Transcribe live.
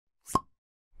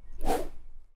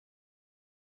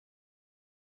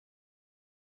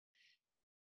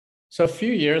So a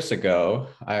few years ago,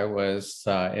 I was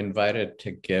invited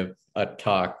to give a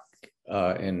talk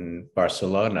in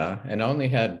Barcelona and only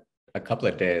had a couple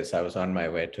of days. I was on my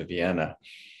way to Vienna.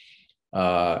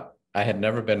 I had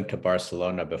never been to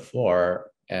Barcelona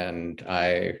before, and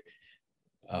I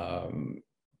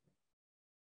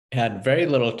had very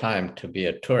little time to be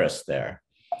a tourist there.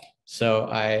 So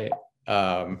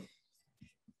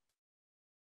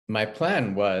my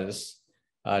plan was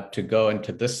to go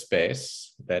into this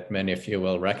space that many of you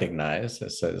will recognize.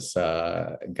 This is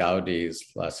Gaudi's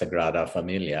La Sagrada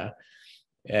Familia.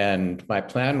 And my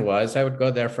plan was I would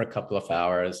go there for a couple of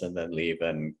hours and then leave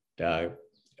and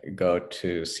go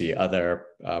to see other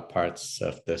parts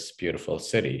of this beautiful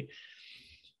city.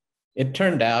 It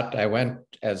turned out I went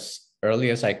as early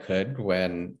as I could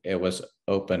when it was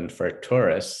open for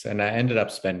tourists, and I ended up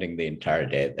spending the entire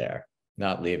day there,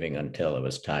 not leaving until it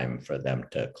was time for them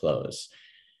to close.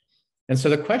 And so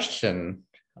the question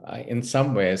in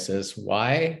some ways is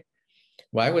why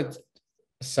would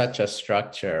such a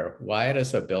structure, why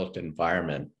does a built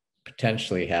environment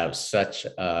potentially have such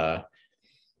a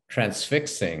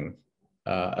transfixing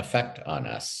effect on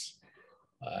us?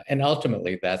 And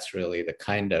ultimately, that's really the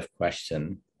kind of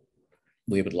question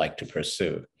we would like to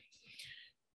pursue.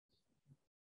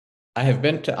 I have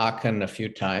been to Aachen a few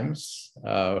times.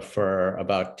 For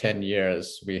about 10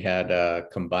 years, we had a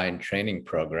combined training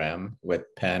program with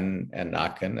Penn and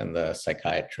Aachen and the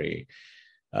psychiatry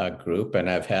group. And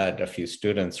I've had a few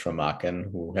students from Aachen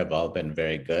who have all been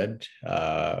very good.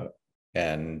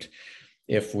 And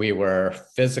if we were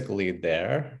physically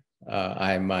there,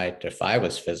 if I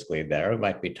was physically there, we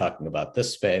might be talking about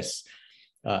this space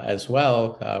as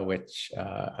well, which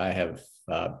I have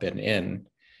been in.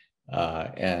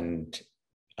 And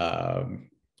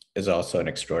is also an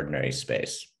extraordinary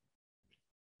space.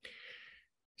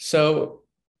 So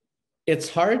it's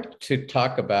hard to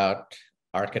talk about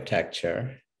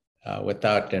architecture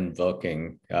without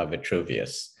invoking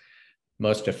Vitruvius.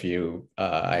 Most of you,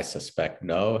 I suspect,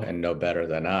 know and know better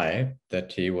than I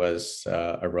that he was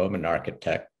a Roman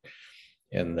architect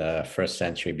in the 1st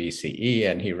century BCE,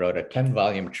 and he wrote a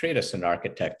 10-volume treatise on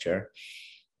architecture.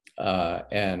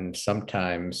 And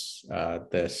sometimes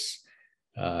this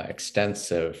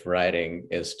extensive writing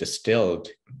is distilled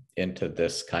into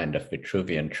this kind of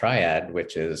Vitruvian triad,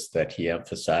 which is that he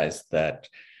emphasized that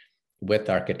with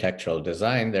architectural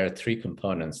design, there are three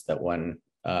components that one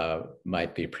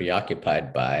might be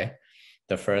preoccupied by.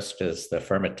 The first is the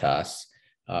firmitas,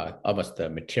 almost the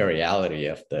materiality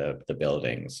of the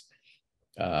buildings.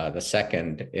 The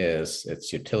second is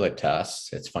its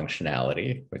utilitas, its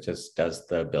functionality, which is, does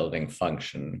the building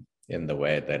function in the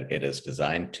way that it is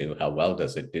designed to? How well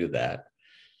does it do that?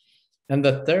 And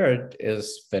the third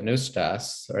is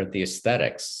venustas, or the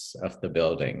aesthetics of the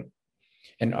building.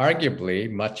 And arguably,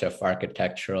 much of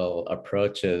architectural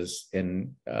approaches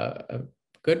in a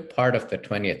good part of the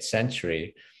 20th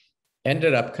century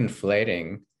ended up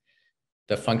conflating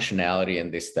the functionality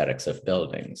and the aesthetics of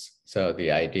buildings. So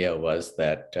the idea was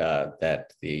that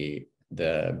the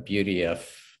beauty of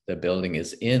the building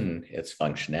is in its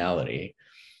functionality.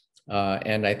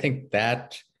 And I think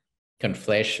that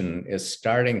conflation is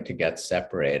starting to get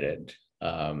separated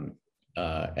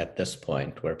at this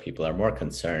point, where people are more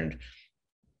concerned,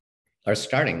 are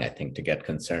starting, I think, to get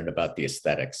concerned about the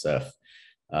aesthetics of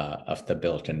the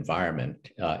built environment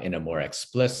in a more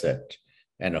explicit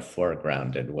and a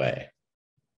foregrounded way.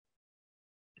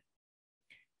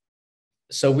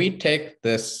 So we take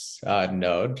this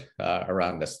node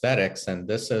around aesthetics, and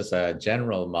this is a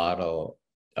general model,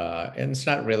 and it's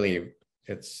not really,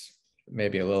 it's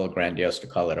maybe a little grandiose to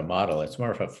call it a model. It's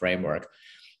more of a framework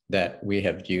that we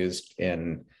have used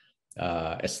in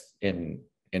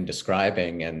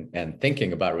describing and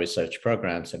thinking about research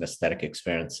programs and aesthetic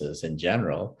experiences in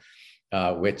general,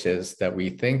 which is that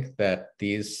we think that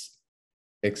these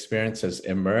experiences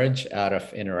emerge out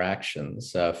of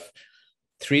interactions of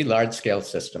three large-scale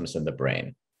systems in the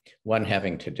brain, one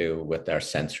having to do with our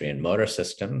sensory and motor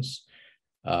systems,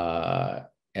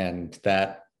 and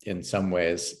that in some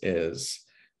ways is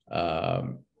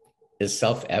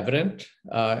self-evident,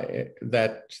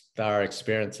 that our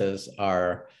experiences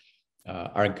are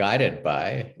guided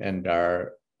by and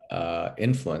are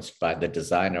influenced by the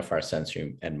design of our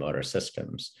sensory and motor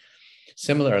systems.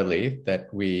 Similarly,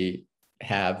 that we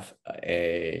have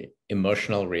a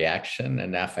emotional reaction,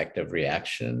 an affective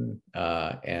reaction,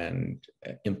 and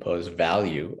impose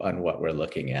value on what we're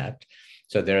looking at.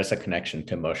 So there is a connection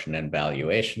to emotion and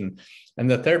valuation. And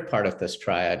the third part of this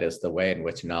triad is the way in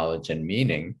which knowledge and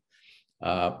meaning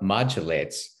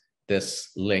modulates this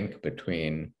link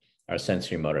between our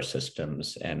sensory motor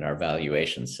systems and our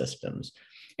valuation systems.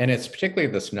 And it's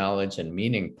particularly this knowledge and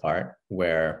meaning part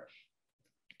where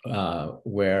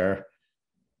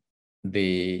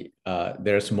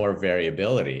there's more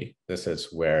variability. This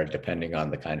is where, depending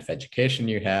on the kind of education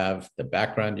you have, the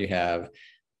background you have,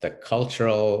 the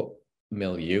cultural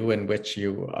milieu in which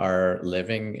you are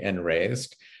living and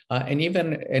raised, and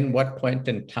even in what point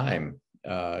in time,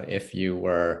 if you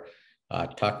were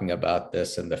talking about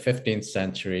this in the 15th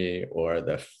century or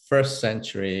the first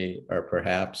century, or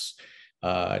perhaps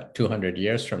 200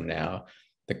 years from now,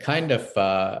 the kind of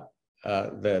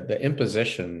the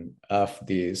imposition of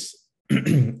these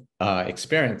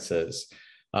experiences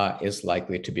is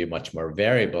likely to be much more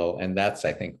variable. And that's,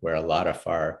 I think, where a lot of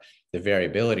the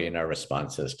variability in our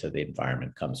responses to the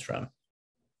environment comes from.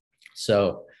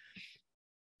 So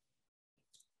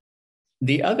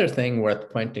the other thing worth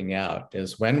pointing out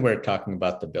is when we're talking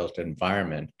about the built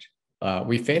environment,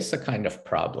 we face a kind of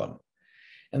problem.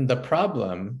 And the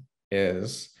problem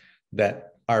is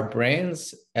that our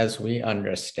brains, as we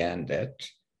understand it,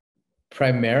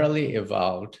 primarily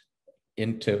evolved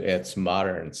into its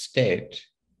modern state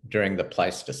during the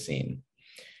Pleistocene.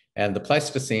 And the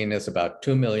Pleistocene is about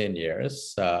 2 million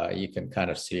years. You can kind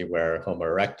of see where Homo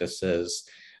erectus is,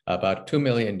 about 2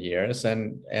 million years,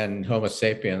 and Homo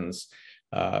sapiens,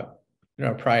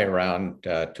 probably around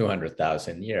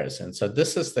 200,000 years. And so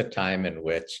this is the time in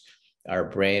which our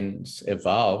brains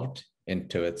evolved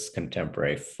into its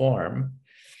contemporary form.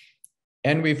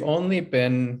 And we've only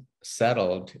been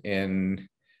settled in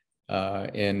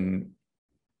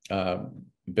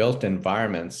built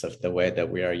environments of the way that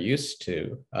we are used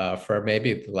to for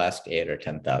maybe the last 8 or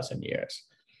 10,000 years.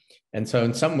 And so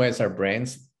in some ways, our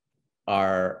brains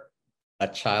are a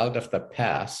child of the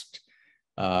past,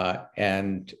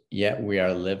 and yet we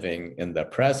are living in the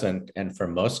present. And for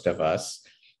most of us,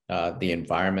 the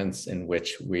environments in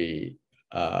which we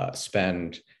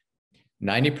spend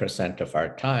 90% of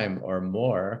our time or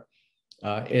more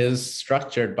is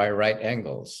structured by right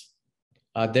angles.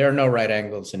 There are no right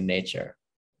angles in nature,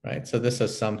 right? So this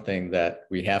is something that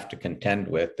we have to contend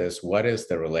with, is what is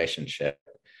the relationship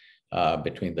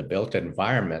between the built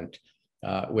environment,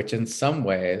 which in some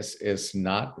ways is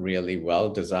not really well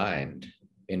designed,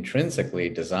 intrinsically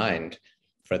designed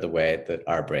for the way that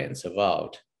our brains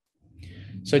evolved.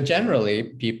 So generally,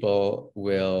 people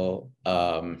will,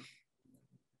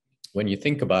 when you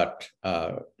think about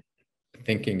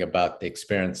thinking about the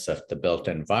experience of the built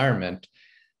environment,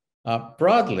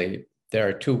 broadly, there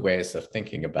are two ways of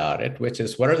thinking about it, which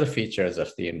is what are the features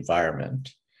of the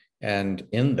environment? And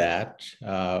in that,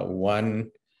 one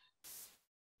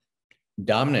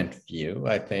dominant view,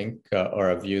 I think, or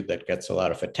a view that gets a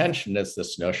lot of attention, is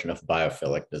this notion of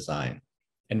biophilic design.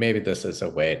 And maybe this is a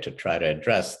way to try to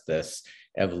address this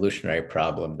evolutionary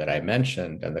problem that I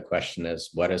mentioned. And the question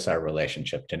is, what is our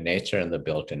relationship to nature and the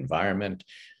built environment?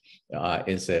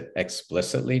 Is it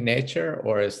explicitly nature,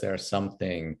 or is there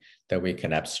something that we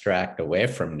can abstract away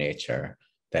from nature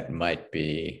that might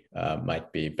be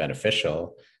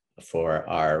beneficial for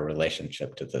our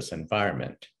relationship to this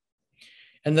environment?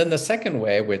 And then the second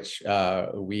way, which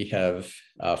we have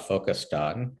focused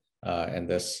on, and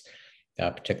this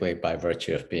particularly by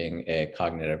virtue of being a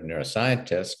cognitive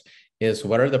neuroscientist, is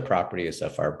what are the properties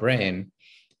of our brain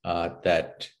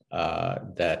that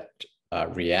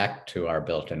react to our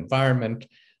built environment,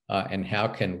 and how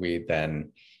can we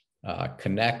then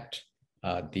connect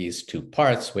these two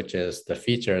parts, which is the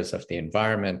features of the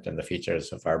environment and the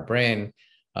features of our brain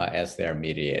as they're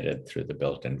mediated through the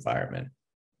built environment.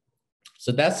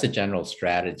 So that's the general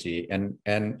strategy.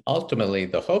 And ultimately,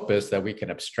 the hope is that we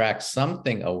can abstract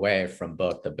something away from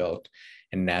both the built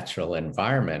and natural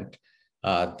environment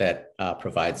that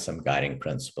provides some guiding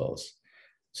principles.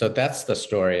 So that's the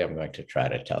story I'm going to try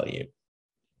to tell you.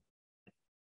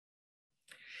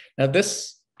 Now,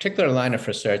 this particular line of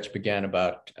research began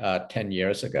about 10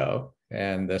 years ago,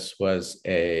 and this was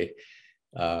a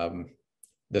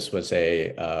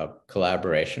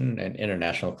collaboration, an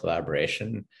international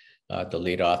collaboration. The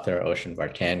lead author, Ocean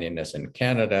Vartanian, is in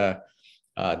Canada.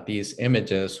 These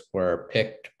images were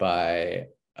picked by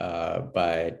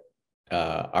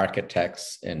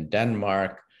architects in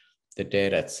Denmark. The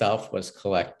data itself was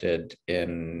collected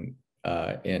in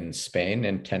Spain,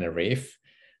 in Tenerife.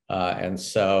 And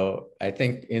so I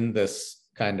think in this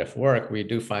kind of work, we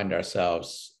do find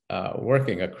ourselves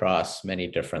working across many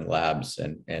different labs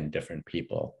and different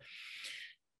people.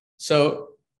 So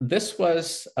this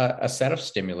was a set of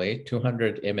stimuli,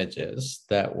 200 images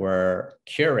that were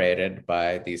curated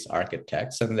by these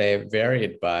architects, and they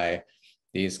varied by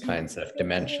these kinds of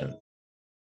dimensions.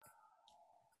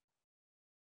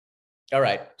 All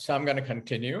right, so I'm going to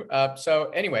continue.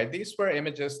 So anyway, these were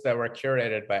images that were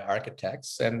curated by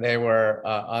architects, and they were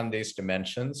on these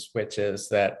dimensions, which is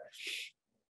that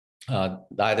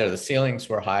either the ceilings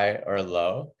were high or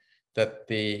low, that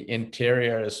the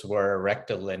interiors were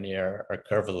rectilinear or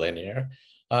curvilinear,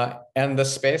 and the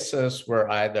spaces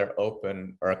were either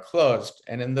open or closed.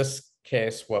 And in this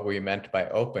case, what we meant by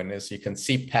open is you can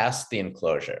see past the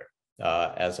enclosure,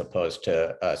 as opposed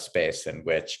to a space in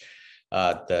which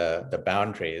the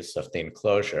boundaries of the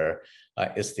enclosure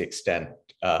is the extent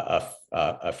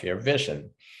of your vision.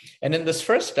 And in this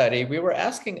first study, we were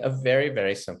asking a very,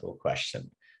 very simple question,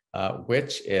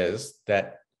 which is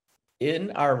that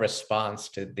in our response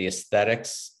to the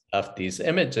aesthetics of these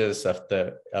images of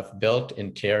built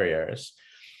interiors,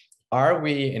 are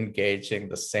we engaging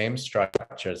the same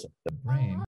structures of the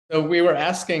brain? So we were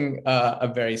asking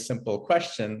a very simple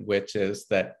question, which is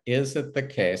that, is it the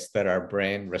case that our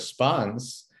brain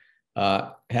responds,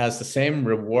 has the same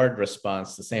reward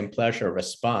response, the same pleasure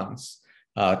response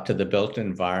to the built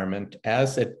environment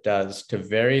as it does to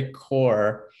very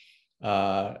core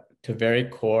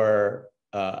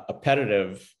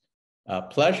appetitive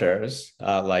pleasures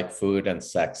like food and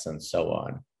sex and so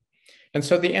on? And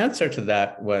so the answer to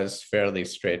that was fairly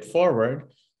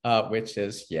straightforward, which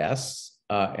is yes.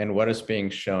 And what is being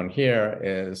shown here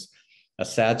is a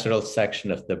sagittal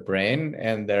section of the brain,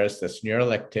 and there's this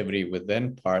neural activity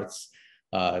within parts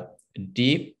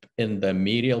deep in the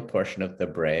medial portion of the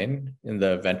brain, in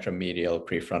the ventromedial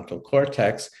prefrontal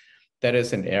cortex, that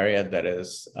is an area that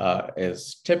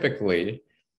is typically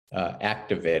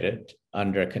activated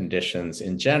under conditions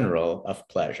in general of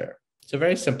pleasure. It's a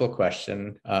very simple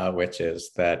question, which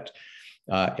is that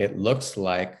it looks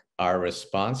like our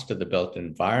response to the built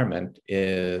environment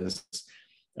is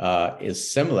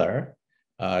similar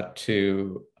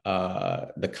to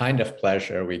the kind of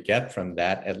pleasure we get from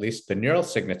that. At least the neural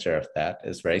signature of that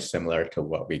is very similar to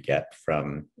what we get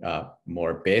from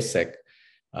more basic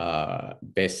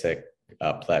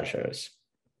pleasures.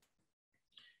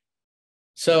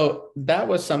 So that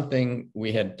was something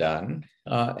we had done.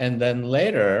 And then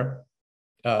later,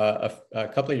 a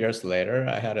couple of years later,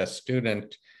 I had a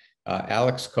student,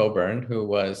 Alex Coburn, who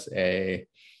was a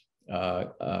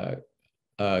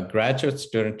graduate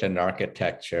student in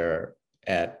architecture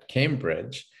at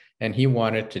Cambridge, and he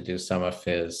wanted to do some of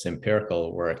his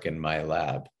empirical work in my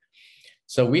lab.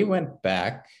 So we went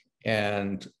back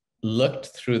and looked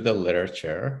through the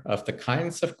literature of the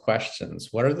kinds of questions,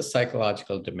 what are the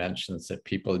psychological dimensions that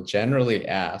people generally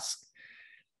ask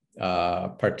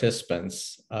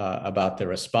participants about the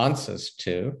responses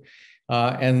to.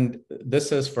 And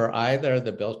this is for either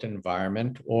the built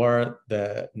environment or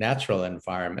the natural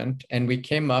environment. And we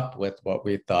came up with what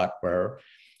we thought were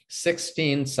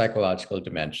 16 psychological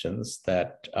dimensions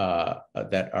that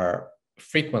are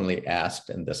frequently asked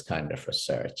in this kind of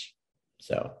research.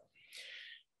 So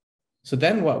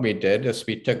then what we did is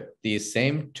we took these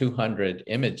same 200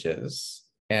 images,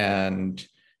 and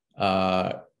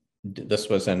this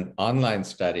was an online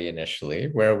study initially,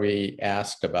 where we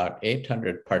asked about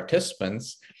 800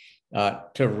 participants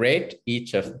to rate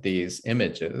each of these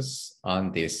images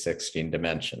on these 16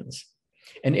 dimensions.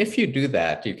 And if you do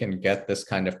that, you can get this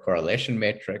kind of correlation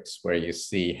matrix where you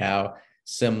see how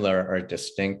similar or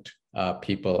distinct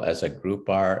people as a group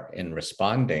are in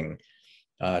responding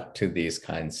to these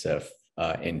kinds of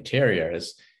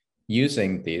interiors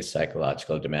using these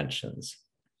psychological dimensions.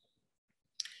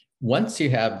 Once you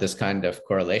have this kind of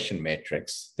correlation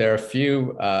matrix, there are a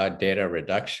few data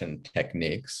reduction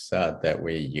techniques that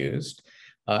we used.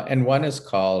 And one is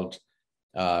called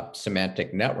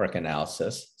semantic network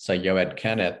analysis. So Yoed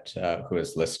Kennett, who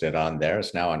is listed on there,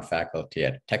 is now on faculty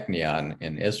at Technion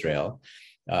in Israel,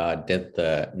 did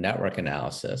the network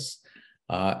analysis.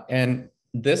 And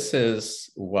this is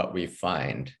what we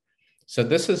find. So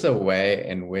this is a way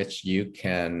in which you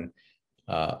can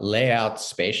lay out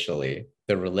spatially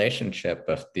the relationship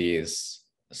of these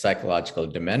psychological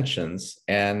dimensions.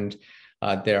 And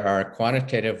there are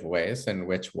quantitative ways in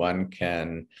which one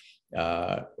can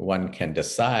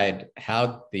decide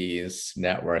how these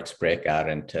networks break out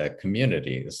into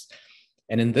communities.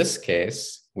 And in this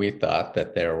case, we thought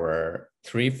that there were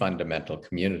three fundamental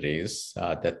communities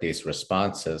that these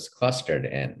responses clustered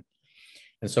in.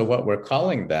 And so what we're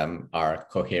calling them are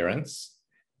coherence,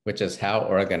 which is how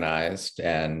organized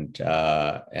and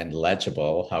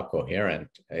legible, how coherent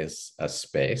is a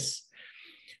space.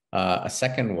 A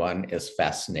second one is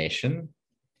fascination.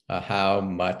 How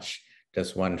much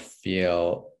does one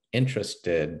feel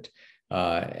interested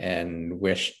and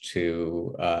wish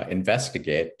to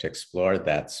investigate, to explore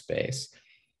that space?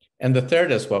 And the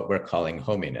third is what we're calling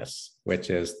hominess, which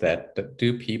is that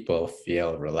do people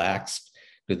feel relaxed?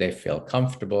 Do they feel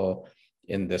comfortable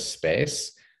in this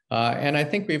space? And I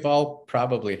think we've all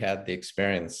probably had the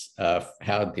experience of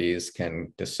how these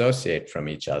can dissociate from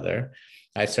each other.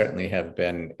 I certainly have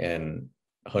been in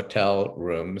hotel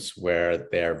rooms where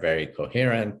they're very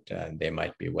coherent and they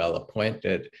might be well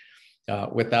appointed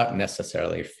without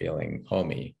necessarily feeling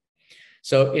homey.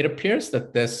 So it appears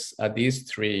that these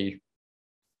three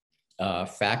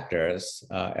factors,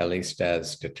 at least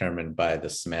as determined by the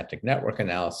semantic network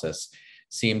analysis,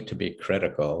 seem to be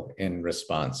critical in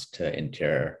response to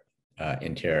interior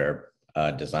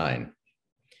design.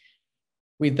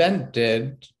 We then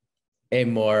did a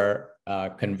more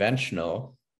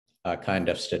conventional kind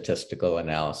of statistical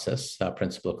analysis,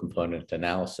 principal component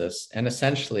analysis, and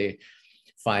essentially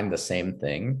find the same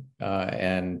thing.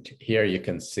 And here you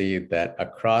can see that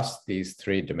across these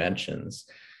three dimensions,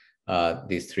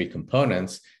 these three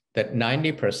components, that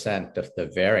 90% of the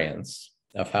variance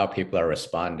of how people are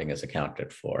responding is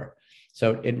accounted for.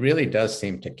 So it really does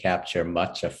seem to capture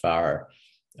much of our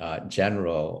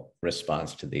general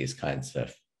response to these kinds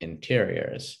of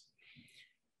interiors.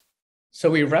 So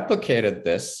we replicated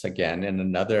this again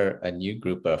in a new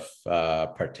group of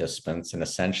participants and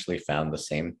essentially found the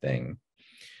same thing.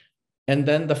 And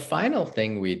then the final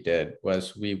thing we did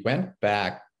was we went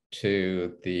back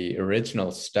to the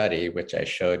original study, which I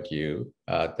showed you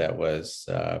that was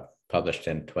published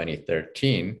in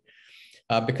 2013,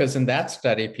 because in that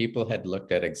study, people had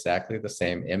looked at exactly the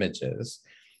same images.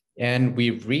 And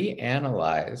we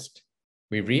reanalyzed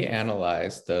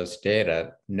those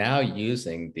data now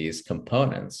using these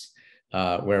components,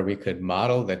 where we could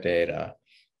model the data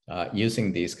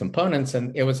using these components.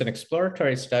 And it was an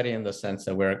exploratory study in the sense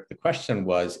that where the question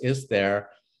was, is there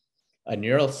a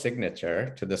neural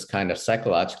signature to this kind of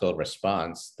psychological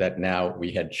response that now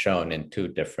we had shown in two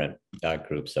different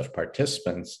groups of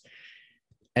participants?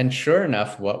 And sure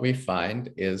enough, what we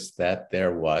find is that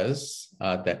there was,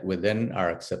 that within our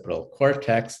occipital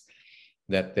cortex,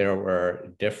 that there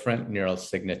were different neural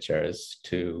signatures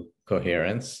to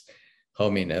coherence,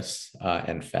 hominess,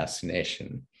 and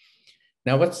fascination.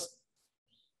 Now, what's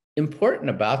important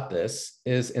about this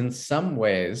is in some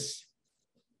ways,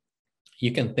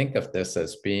 you can think of this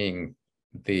as being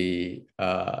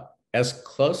as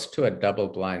close to a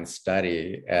double-blind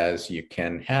study as you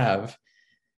can have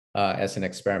as an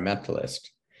experimentalist.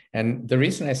 And the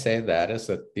reason I say that is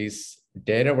that these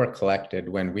data were collected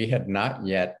when we had not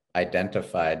yet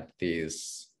identified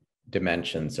these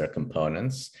dimensions or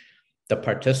components. The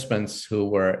participants who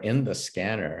were in the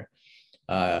scanner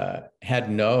had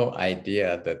no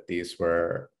idea that these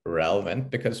were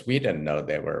relevant because we didn't know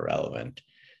they were relevant.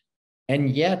 And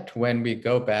yet, when we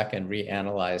go back and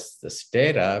reanalyze this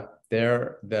data,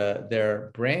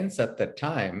 their brains at the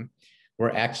time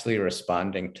were actually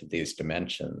responding to these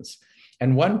dimensions.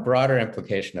 And one broader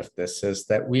implication of this is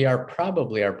that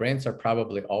our brains are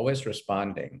probably always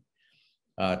responding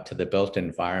to the built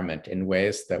environment in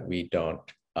ways that we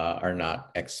are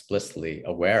not explicitly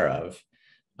aware of.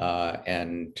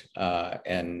 And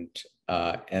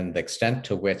the extent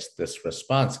to which this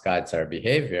response guides our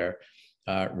behavior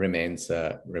remains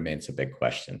a big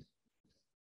question.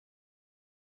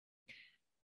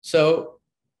 So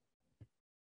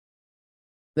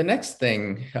the next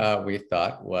thing we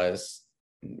thought was,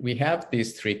 we have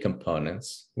these three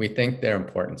components. We think they're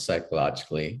important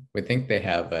psychologically. We think they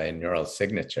have a neural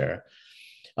signature.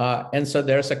 And so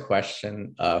there's a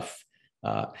question of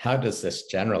how does this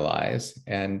generalize?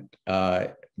 And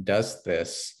how does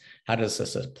this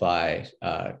apply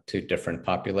to different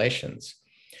populations?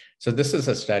 So this is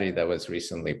a study that was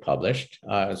recently published.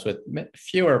 It was with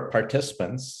fewer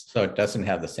participants, so it doesn't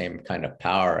have the same kind of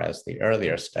power as the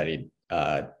earlier study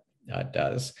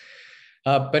does.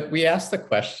 But we asked the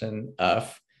question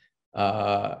of,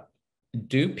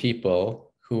 do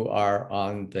people who are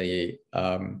on the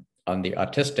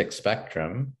autistic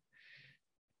spectrum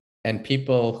and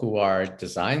people who are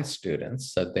design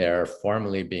students, so they're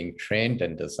formally being trained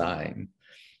in design,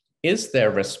 is their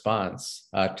response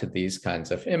to these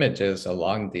kinds of images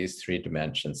along these three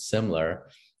dimensions similar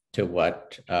to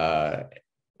what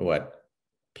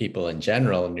people in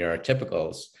general,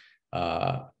 neurotypicals,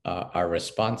 are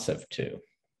responsive to?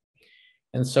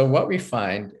 And so what we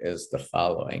find is the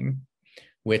following,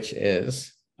 which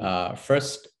is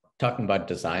first talking about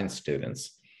design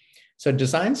students. So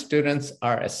design students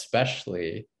are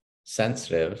especially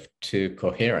sensitive to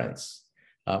coherence,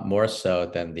 more so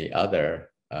than the other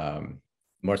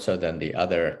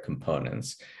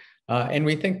components. And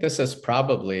we think this is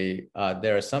probably,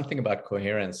 there is something about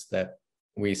coherence that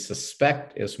we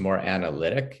suspect is more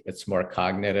analytic. It's more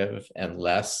cognitive and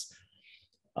less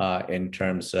in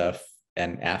terms of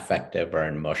an affective or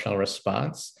emotional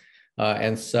response.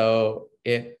 And so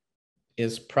it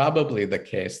is probably the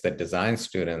case that design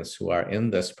students who are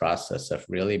in this process of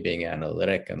really being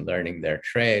analytic and learning their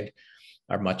trade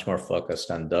are much more focused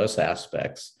on those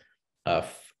aspects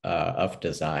of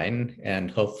design.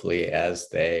 And hopefully as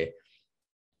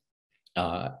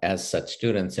such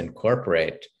students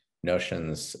incorporate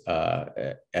notions,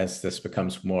 as this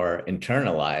becomes more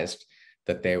internalized,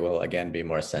 that they will again be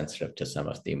more sensitive to some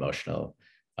of the emotional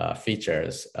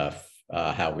features of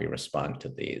how we respond to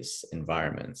these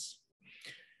environments.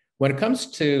 When it comes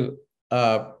to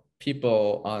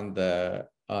people on the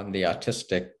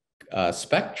autistic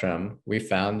spectrum, we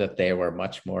found that they were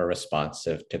much more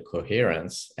responsive to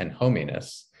coherence and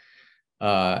hominess.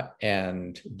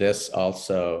 And this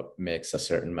also makes a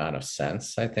certain amount of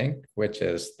sense, I think, which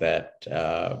is that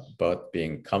both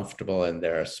being comfortable in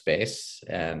their space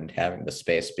and having the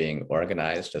space being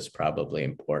organized is probably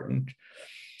important.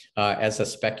 As a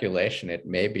speculation, it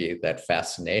may be that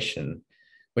fascination,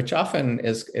 which often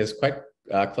is quite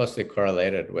closely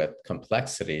correlated with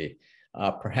complexity,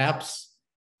 perhaps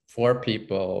for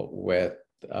people with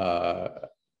autism,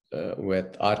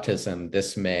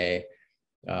 this may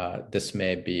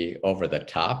be over the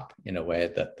top in a way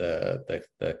that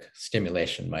the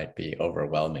stimulation might be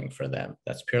overwhelming for them.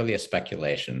 That's purely a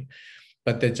speculation.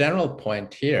 But the general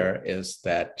point here is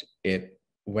that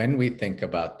when we think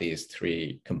about these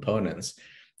three components,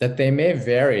 that they may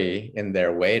vary in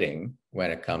their weighting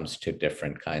when it comes to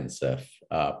different kinds of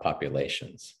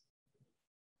populations.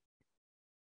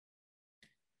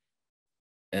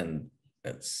 And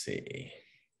let's see.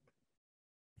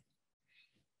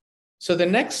 So the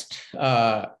next,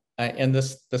 and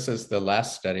this is the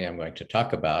last study I'm going to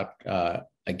talk about,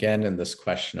 again, in this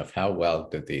question of how well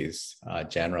do these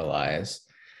generalize.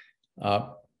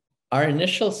 Our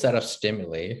initial set of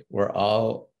stimuli were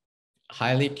all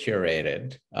highly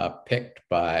curated, picked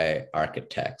by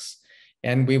architects.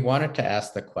 And we wanted to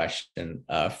ask the question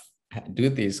of, do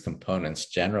these components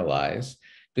generalize?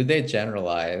 Do they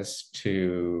generalize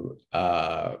to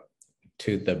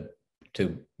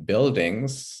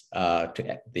buildings,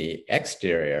 to the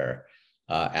exterior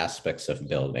aspects of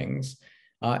buildings?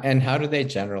 And how do they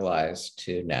generalize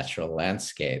to natural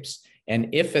landscapes? And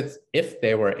if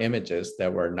they were images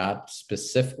that were not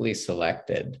specifically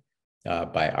selected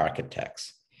by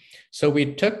architects. So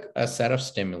we took a set of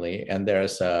stimuli, and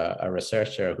there's a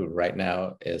researcher who right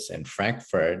now is in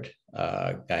Frankfurt,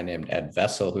 a guy named Ed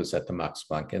Vessel, who's at the Max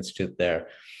Planck Institute there,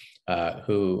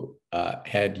 who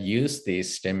had used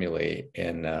these stimuli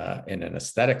in an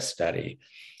aesthetic study.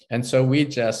 And so we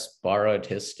just borrowed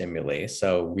his stimuli.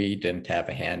 So we didn't have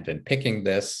a hand in picking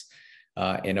this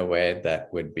in a way that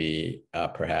would be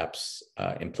perhaps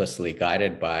implicitly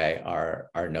guided by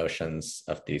our notions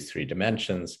of these three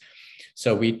dimensions.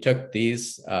 So we took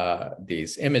these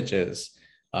images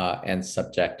and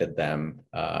subjected them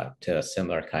to a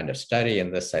similar kind of study.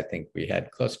 And this, I think we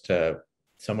had close to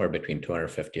somewhere between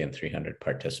 250 and 300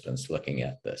 participants looking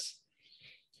at this.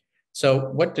 So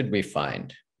what did we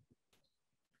find?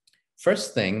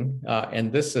 First thing,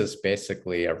 and this is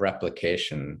basically a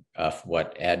replication of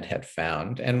what Ed had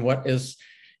found, and what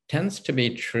tends to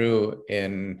be true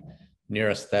in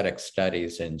neuroaesthetic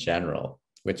studies in general,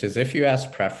 which is if you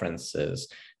ask preferences,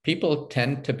 people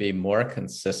tend to be more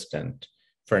consistent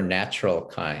for natural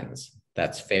kinds,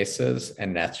 that's faces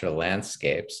and natural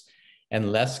landscapes,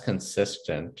 and less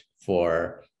consistent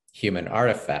for human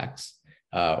artifacts,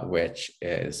 which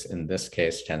is, in this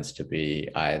case, tends to be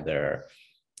either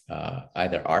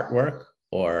artwork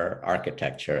or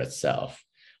architecture itself.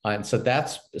 And so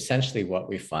that's essentially what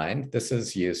we find. This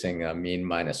is using a mean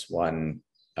 -1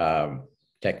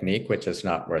 technique, which is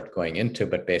not worth going into,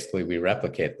 but basically we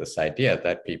replicate this idea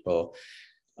that people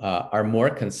are more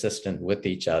consistent with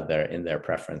each other in their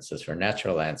preferences for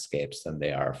natural landscapes than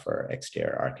they are for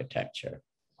exterior architecture.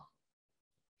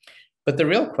 But the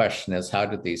real question is, how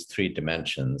do these three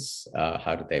dimensions,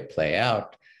 how do they play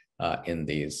out in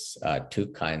these two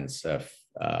kinds of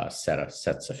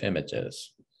sets of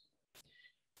images?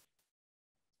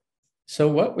 So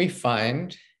what we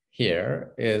find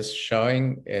here is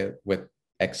showing with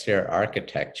exterior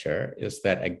architecture is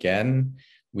that, again,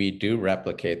 we do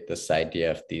replicate this idea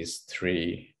of these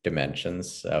three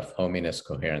dimensions of hominess,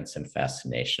 coherence, and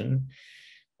fascination.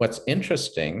 What's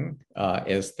interesting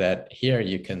is that here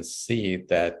you can see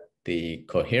that the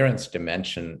coherence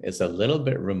dimension is a little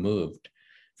bit removed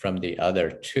from the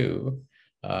other two.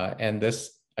 And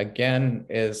this, again,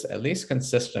 is at least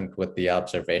consistent with the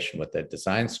observation with the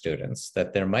design students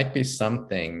that there might be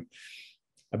something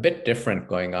a bit different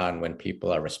going on when people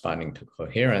are responding to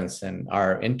coherence. And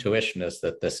our intuition is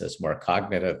that this is more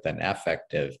cognitive than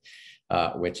affective,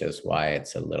 which is why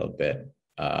it's a little bit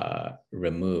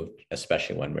removed,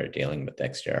 especially when we're dealing with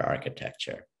exterior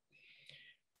architecture.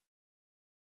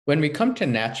 When we come to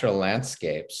natural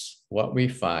landscapes, what we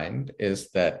find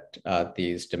is that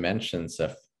these dimensions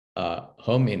of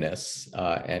hominess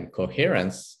and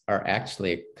coherence are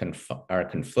actually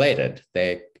conflated.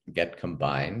 They get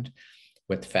combined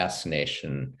with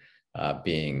fascination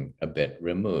being a bit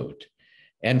removed.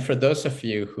 And for those of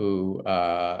you who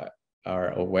are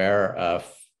aware of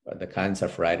the kinds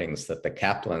of writings that the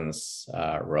Kaplans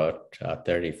wrote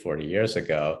 30, 40 years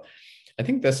ago, I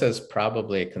think this is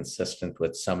probably consistent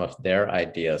with some of their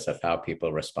ideas of how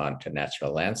people respond to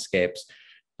natural landscapes,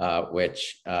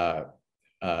 which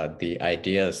the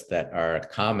ideas that are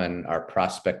common are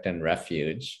prospect and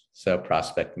refuge. So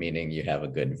prospect meaning you have a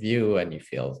good view and you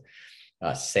feel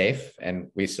safe.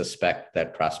 And we suspect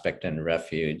that prospect and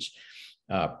refuge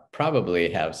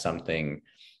probably have something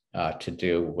to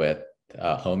do with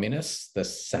hominess, the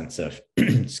sense of,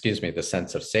 excuse me, the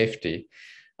sense of safety.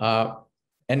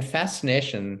 And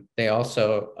fascination, they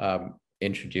also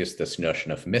introduced this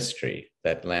notion of mystery,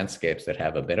 that landscapes that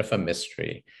have a bit of a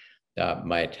mystery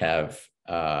might have,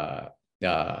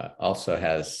 also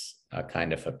has a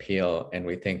kind of appeal. And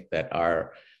we think that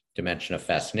our dimension of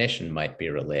fascination might be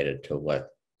related to what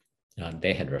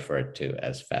they had referred to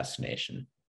as fascination.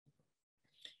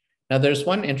 Now, there's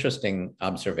one interesting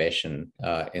observation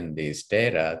in these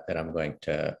data that I'm going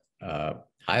to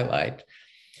highlight,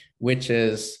 which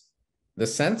is the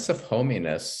sense of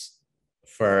hominess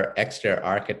for exterior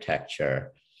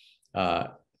architecture.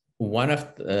 One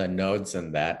of the nodes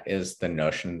in that is the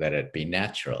notion that it be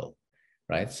natural,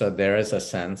 right? So there is a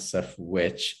sense of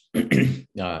which,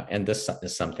 and this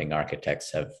is something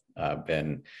architects have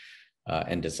been,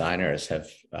 and designers have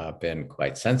been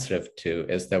quite sensitive to,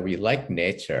 is that we like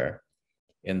nature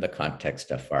in the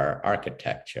context of our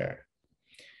architecture.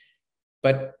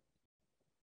 But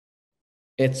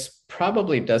it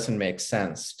probably doesn't make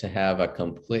sense to have a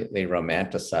completely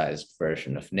romanticized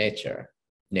version of nature.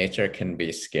 Nature can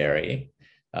be scary.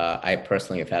 I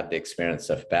personally have had the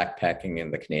experience of backpacking in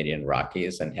the Canadian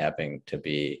Rockies and having to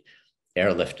be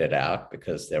airlifted out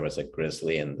because there was a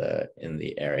grizzly in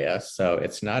the area. So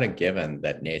it's not a given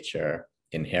that nature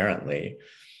inherently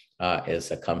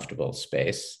is a comfortable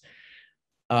space.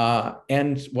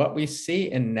 And what we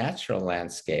see in natural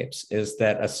landscapes is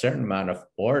that a certain amount of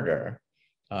order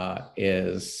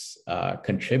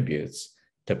contributes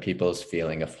to people's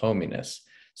feeling of hominess.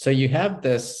 So you have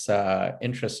this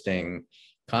interesting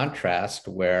contrast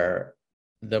where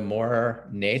the more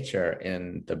nature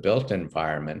in the built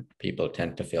environment, people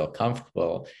tend to feel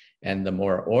comfortable, and the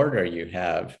more order you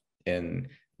have in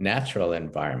natural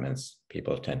environments,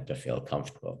 people tend to feel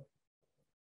comfortable.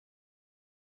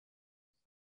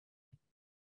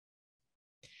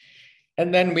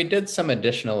 And then we did some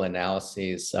additional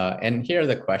analyses, and here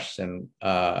the question,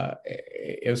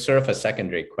 it was sort of a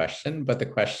secondary question, but the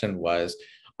question was,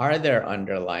 are there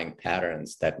underlying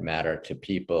patterns that matter to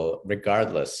people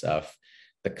regardless of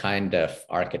the kind of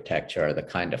architecture or the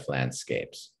kind of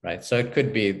landscapes, right? So it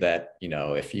could be that, you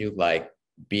know, if you like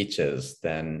beaches,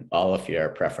 then all of your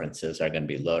preferences are going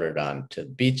to be loaded on to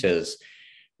beaches,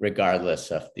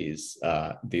 regardless of these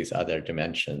other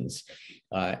dimensions.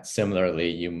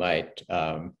 Similarly, you might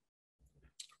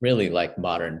really like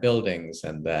modern buildings,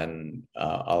 and then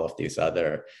all of these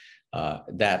other,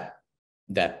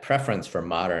 that preference for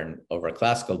modern over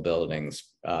classical buildings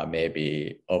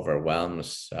maybe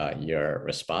overwhelms your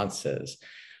responses.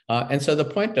 And so the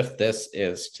point of this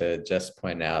is to just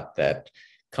point out that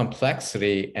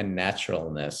complexity and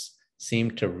naturalness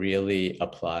seem to really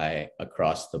apply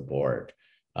across the board,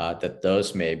 that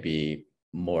those may be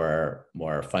more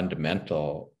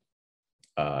fundamental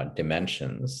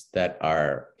dimensions that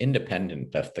are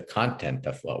independent of the content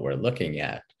of what we're looking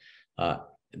at,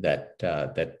 that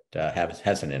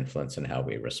has an influence in how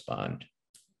we respond.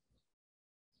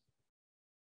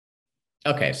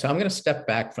 Okay, so I'm going to step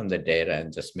back from the data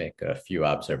and just make a few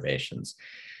observations.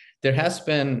 There has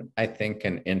been, I think,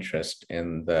 an interest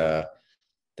in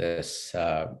this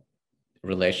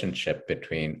relationship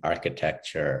between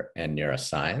architecture and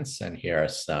neuroscience, and here are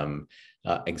some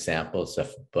examples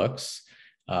of books.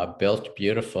 Built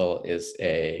Beautiful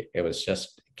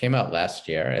came out last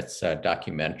year. It's a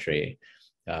documentary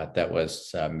that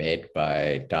was made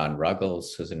by Don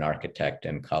Ruggles, who's an architect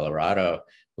in Colorado,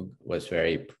 who was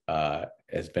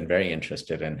has been very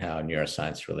interested in how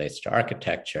neuroscience relates to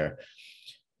architecture.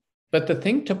 But the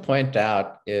thing to point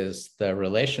out is the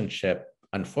relationship,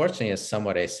 unfortunately, is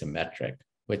somewhat asymmetric,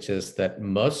 which is that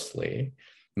mostly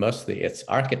it's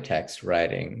architects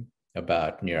writing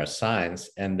about neuroscience,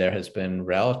 and there has been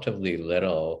relatively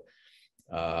little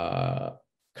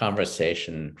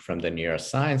conversation from the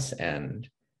neuroscience end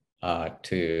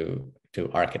to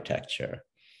architecture.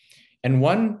 And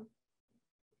one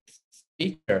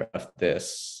feature of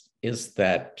this is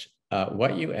that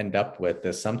what you end up with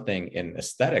is something in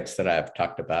aesthetics that I've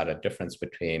talked about, a difference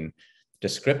between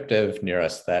descriptive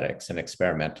neuroaesthetics and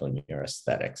experimental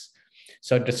neuroaesthetics.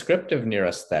 So descriptive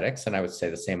neuroaesthetics, and I would say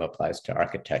the same applies to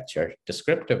architecture.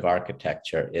 Descriptive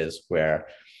architecture is where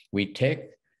we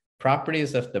take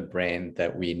properties of the brain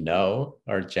that we know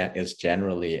is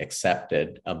generally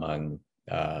accepted among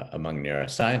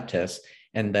neuroscientists,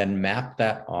 and then map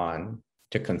that on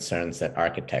to concerns that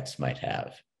architects might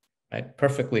have. Right?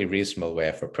 Perfectly reasonable way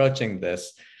of approaching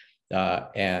this,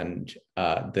 and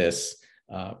this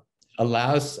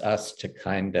allows us to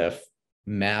kind of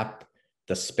map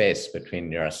the space between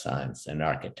neuroscience and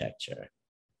architecture.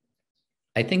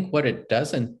 I think what it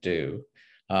doesn't do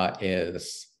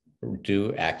is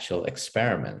do actual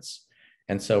experiments.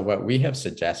 And so what we have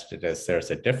suggested is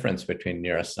there's a difference between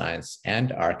neuroscience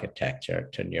and architecture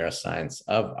to neuroscience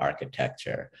of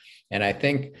architecture. And I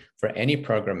think for any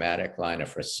programmatic line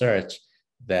of research,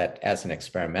 that as an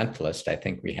experimentalist, I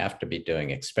think we have to be doing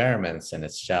experiments, and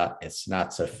it's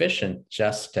not sufficient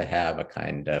just to have a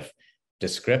kind of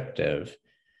descriptive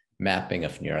mapping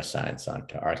of neuroscience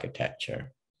onto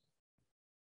architecture.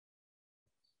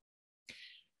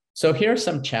 So here are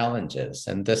some challenges,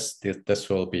 and this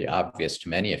will be obvious to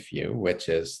many of you, which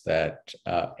is that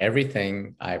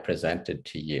everything I presented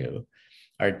to you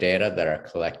are data that are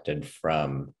collected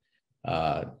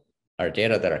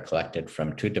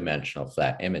from two-dimensional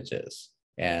flat images.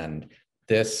 And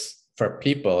this, for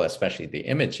people, especially the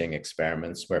imaging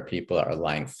experiments where people are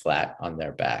lying flat on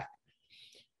their back.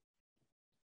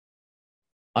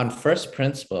 On first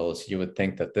principles, you would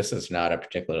think that this is not a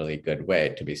particularly good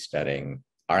way to be studying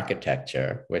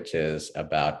architecture, which is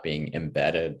about being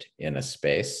embedded in a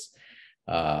space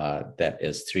that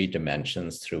is 3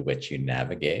 dimensions through which you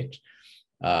navigate.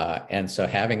 And so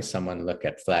having someone look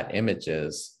at flat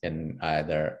images in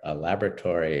either a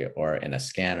laboratory or in a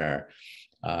scanner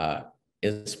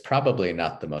is probably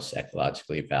not the most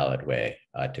ecologically valid way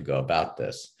to go about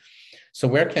this. So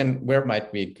where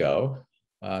might we go?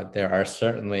 There are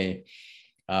certainly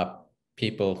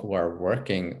people who are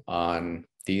working on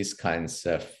these kinds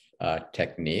of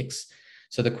techniques.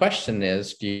 So the question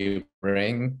is, do you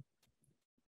bring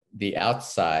the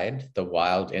outside, the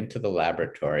wild, into the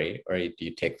laboratory, or do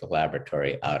you take the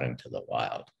laboratory out into the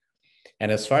wild?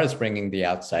 And as far as bringing the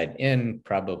outside in,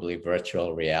 probably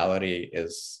virtual reality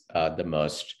is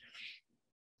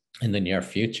in the near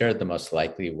future, the most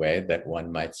likely way that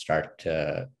one might start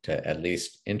to at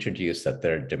least introduce a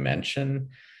third dimension.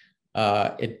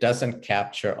 It doesn't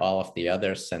capture all of the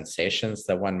other sensations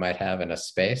that one might have in a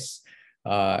space.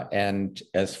 And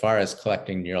as far as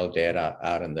collecting neural data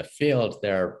out in the field,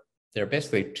 there are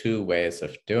basically 2 ways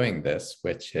of doing this,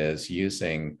 which is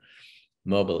using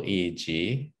mobile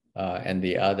EEG, and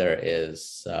the other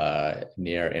is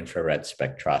near infrared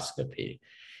spectroscopy.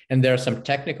 And there are some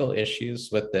technical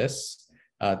issues with this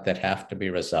that have to be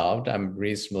resolved. I'm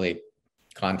reasonably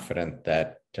confident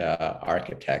that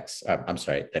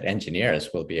that engineers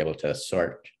will be able to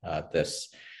sort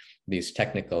these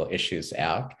technical issues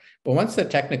out. But once the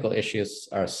technical issues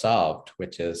are solved,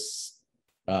 which is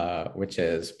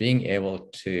being able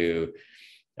to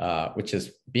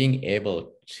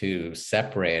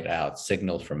separate out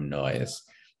signal from noise,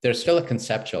 there's still a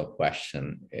conceptual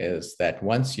question, is that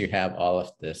once you have all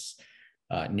of this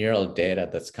neural data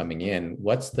that's coming in,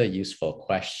 what's the useful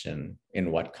question?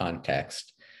 In what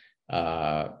context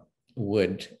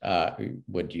would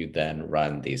you then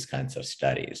run these kinds of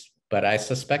studies? But I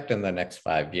suspect in the next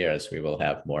 5 years, we will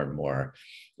have more and more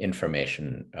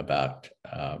information about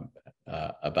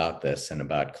this and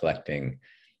about collecting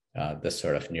this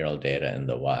sort of neural data in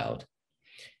the wild.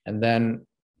 And then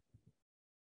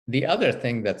the other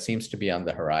thing that seems to be on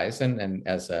the horizon, and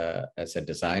as a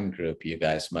design group, you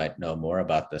guys might know more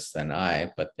about this than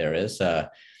I, but there is a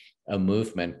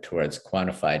movement towards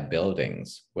quantified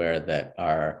buildings, where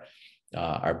our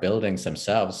buildings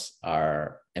themselves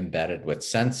are embedded with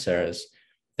sensors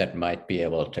that might be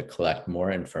able to collect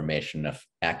more information of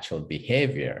actual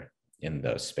behavior in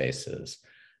those spaces.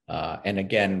 And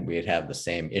again, we'd have the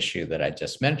same issue that I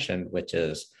just mentioned, which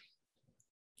is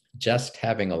just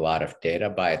having a lot of data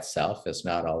by itself is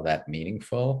not all that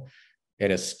meaningful.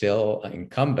 It is still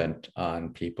incumbent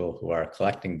on people who are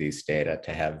collecting these data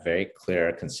to have very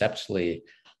clear, conceptually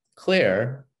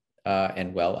clear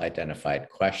and well-identified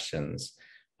questions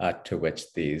to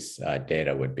which these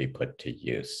data would be put to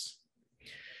use.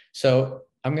 So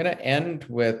I'm going to end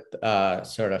with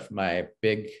sort of my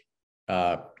big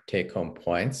take-home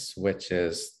points, which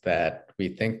is that we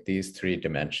think these three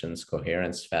dimensions,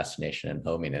 coherence, fascination, and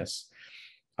hominess,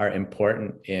 are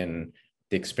important in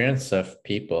the experience of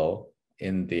people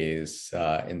in these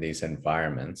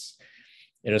environments.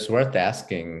 It is worth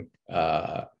asking,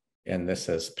 and this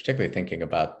is particularly thinking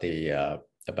about the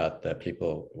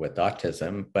people with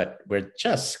autism, but we're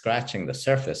just scratching the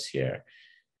surface here,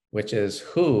 which is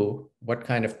what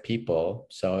kind of people.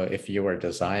 So if you were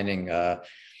designing a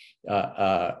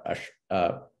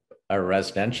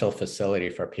residential facility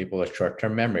for people with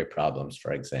short-term memory problems,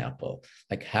 for example,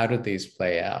 like how do these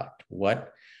play out?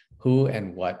 Who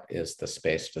and what is the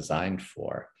space designed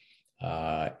for?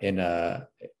 The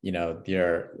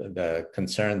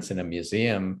concerns in a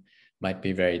museum might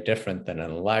be very different than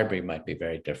in a library, might be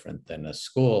very different than a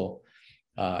school.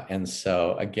 And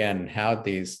so again, how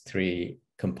these three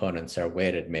components are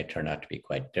weighted may turn out to be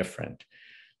quite different.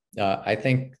 I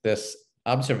think this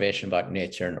observation about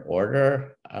nature and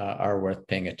order are worth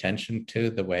paying attention to.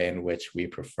 The way in which we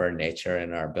prefer nature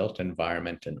in our built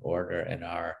environment and order in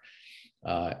our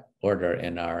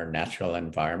natural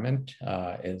environment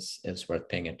is worth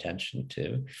paying attention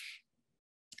to.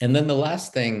 And then the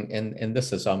last thing, and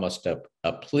this is almost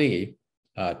a plea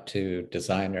to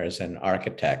designers and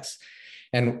architects.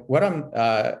 And what I'm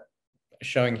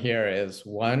showing here is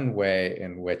one way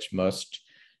in which most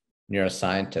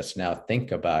neuroscientists now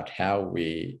think about how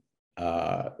we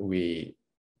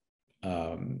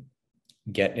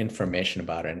get information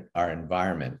about our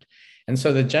environment. And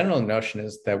so the general notion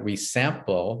is that we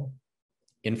sample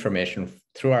information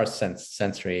through our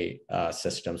sensory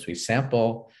systems. We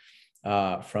sample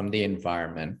from the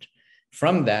environment.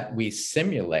 From that, we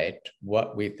simulate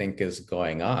what we think is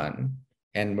going on,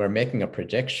 and we're making a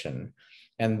prediction.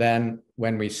 And then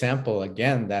when we sample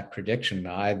again, that prediction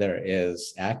either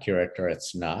is accurate or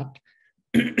it's not.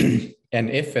 And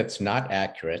if it's not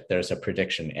accurate, there's a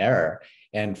prediction error.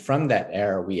 And from that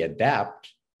error, we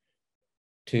adapt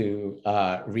to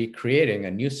recreating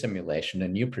a new simulation, a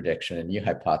new prediction, a new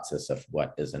hypothesis of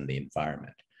what is in the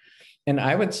environment. And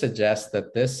I would suggest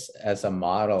that this as a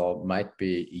model might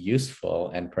be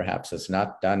useful and perhaps is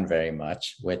not done very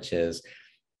much, which is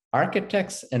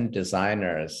architects and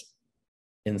designers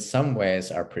in some ways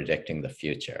are predicting the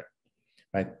future,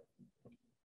 right?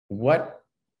 What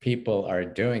people are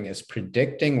doing is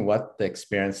predicting what the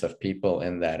experience of people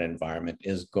in that environment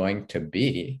is going to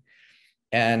be.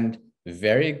 And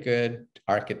very good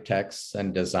architects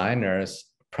and designers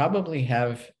probably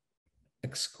have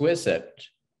exquisite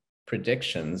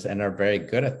predictions and are very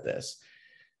good at this.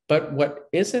 But what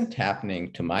isn't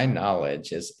happening, to my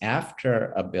knowledge, is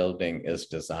after a building is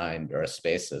designed or a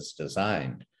space is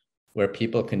designed, where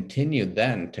people continue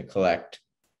then to collect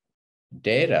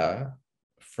data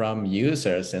from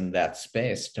users in that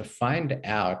space to find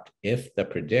out if the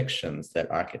predictions that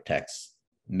architects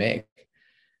make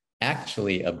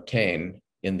actually obtain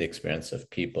in the experience of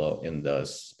people in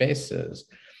those spaces.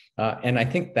 And I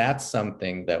think that's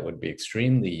something that would be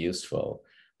extremely useful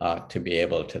to be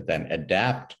able to then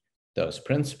adapt those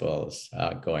principles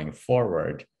going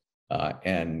forward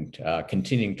and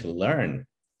continuing to learn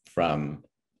from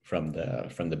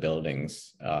the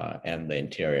buildings and the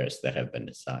interiors that have been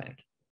designed.